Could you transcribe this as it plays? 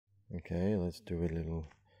Okay, let's do a little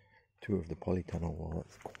tour of the Polytunnel while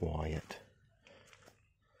it's quiet.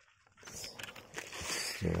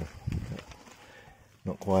 It's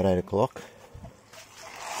not quite 8 o'clock,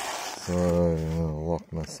 so I'll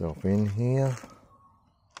lock myself in here.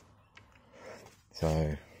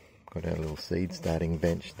 So, got our little seed starting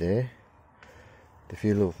bench there. A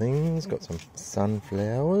few little things, got some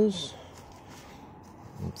sunflowers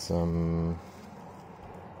and some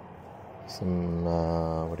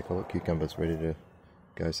what do you call it, cucumbers ready to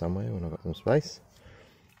go somewhere when I've got some space.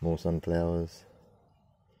 More sunflowers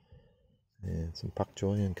and some pak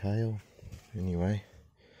choy and kale. Anyway,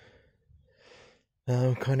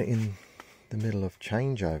 I'm kind of in the middle of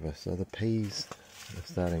changeover, so the peas are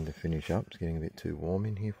starting to finish up. It's getting a bit too warm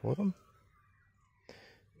in here for them.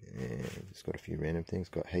 And just got a few random things.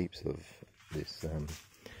 Got heaps of this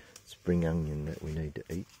spring onion that we need to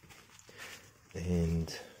eat,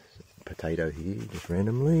 and potato here just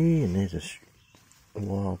randomly, and there's a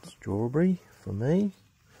wild strawberry for me.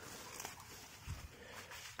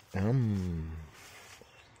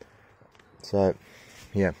 So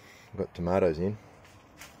yeah, I've got tomatoes in.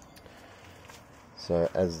 So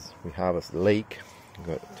as we harvest leek, I've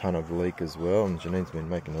got a ton of leek as well, and Janine's been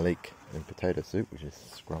making leek and potato soup, which is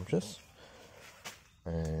scrumptious.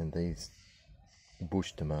 And these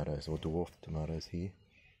bush tomatoes, or dwarf tomatoes here,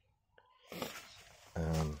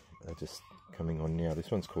 are just coming on now.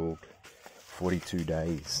 This one's called 42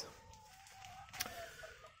 Days.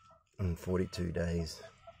 And 42 Days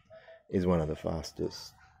is one of the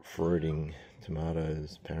fastest fruiting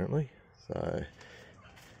tomatoes, apparently. So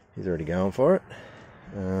he's already going for it.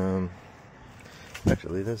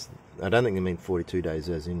 Actually, I don't think they mean 42 days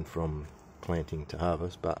as in from planting to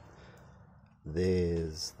harvest, but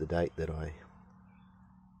there's the date that I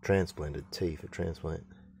transplanted, T for transplant.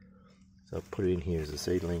 So I've put it in here as a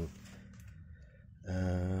seedling,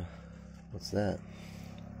 what's that,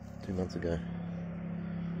 2 months ago.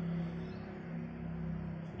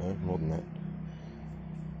 No, more than that.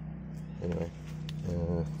 Anyway,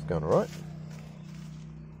 it's going alright.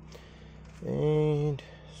 And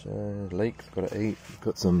so leeks, got to eat.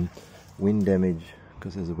 Got some wind damage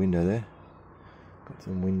because there's a window there. Got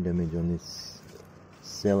some wind damage on this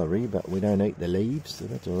celery, but we don't eat the leaves, so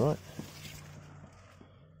that's alright.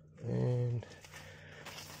 And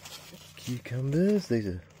cucumbers, these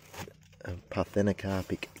are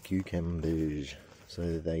parthenocarpic cucumbers,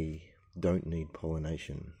 so they don't need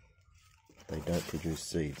pollination. They don't produce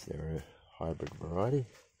seeds. They're a hybrid variety,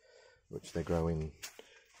 which they grow in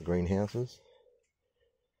greenhouses.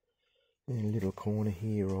 And a little corner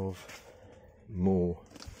here of more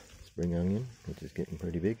spring onion, which is getting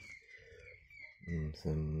pretty big. And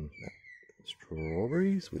some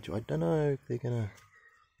strawberries, which I don't know if they're gonna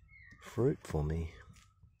fruit for me.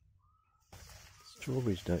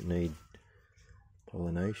 Strawberries don't need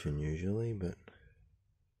pollination usually, but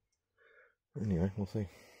anyway, we'll see.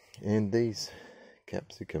 And these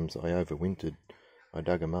capsicums I overwintered. I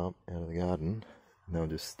dug them up out of the garden, and they were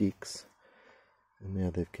just sticks. And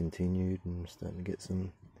now they've continued, and I'm starting to get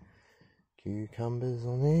some cucumbers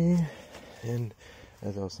on there. And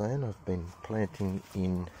as I was saying, I've been planting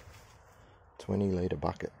in 20-litre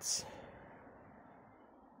buckets.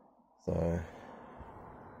 So,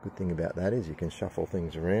 good thing about that is you can shuffle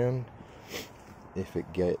things around. If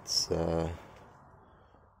it gets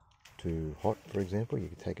too hot, for example, you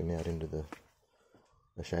can take them out into the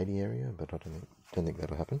shady area, but I don't think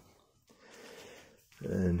that'll happen.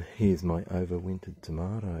 And here's my overwintered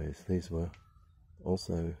tomatoes. These were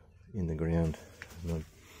also in the ground, and I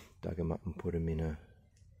dug them up and put them in a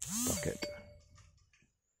bucket.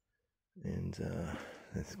 And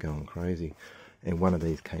that's going crazy. And one of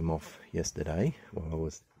these came off yesterday while I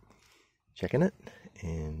was checking it,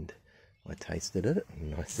 and I tasted it,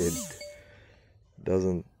 and I said,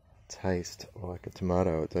 doesn't taste like a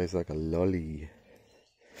tomato, it tastes like a lolly.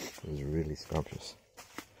 It was really scrumptious.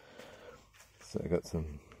 So I got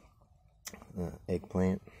some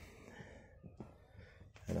eggplant,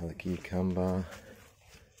 another cucumber.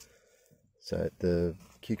 So the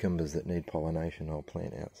cucumbers that need pollination I'll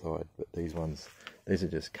plant outside, but these are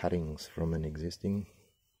just cuttings from an existing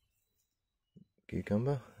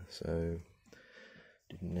cucumber, so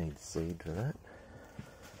didn't need seed for that,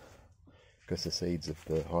 because the seeds of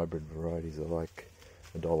the hybrid varieties are like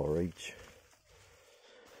 $1 each.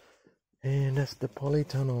 And that's the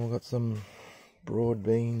Polytunnel. Got some broad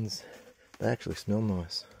beans. They actually smell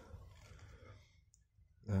nice.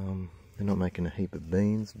 They're not making a heap of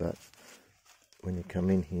beans, but when you come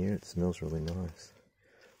in here it smells really nice.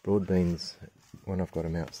 Broad beans, when I've got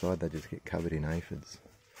them outside, they just get covered in aphids.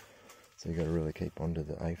 So you've got to really keep onto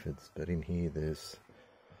the aphids. But in here there's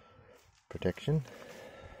protection.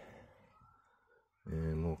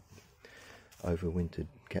 And more overwintered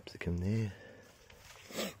capsicum there.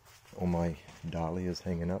 All my dahlias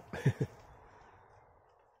hanging up.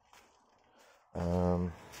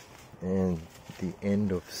 And the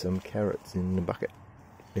end of some carrots in the bucket,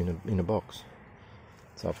 in a box.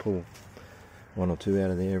 So I pull one or two out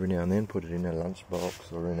of there every now and then, put it in a lunch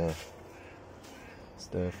box or in a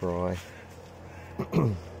stir fry.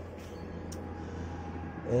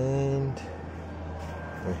 And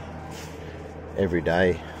every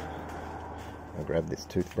day I grab this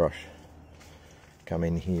toothbrush, come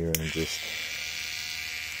in here and just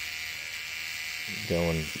go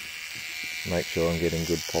and make sure I'm getting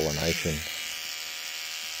good pollination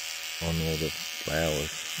on all the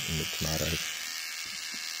flowers and the tomatoes.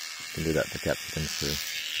 You can do that for capsicums too.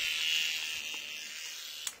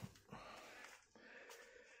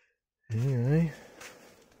 Anyway,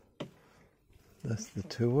 that's the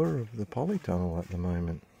tour of the Polytunnel at the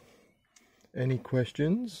moment. Any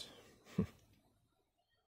questions?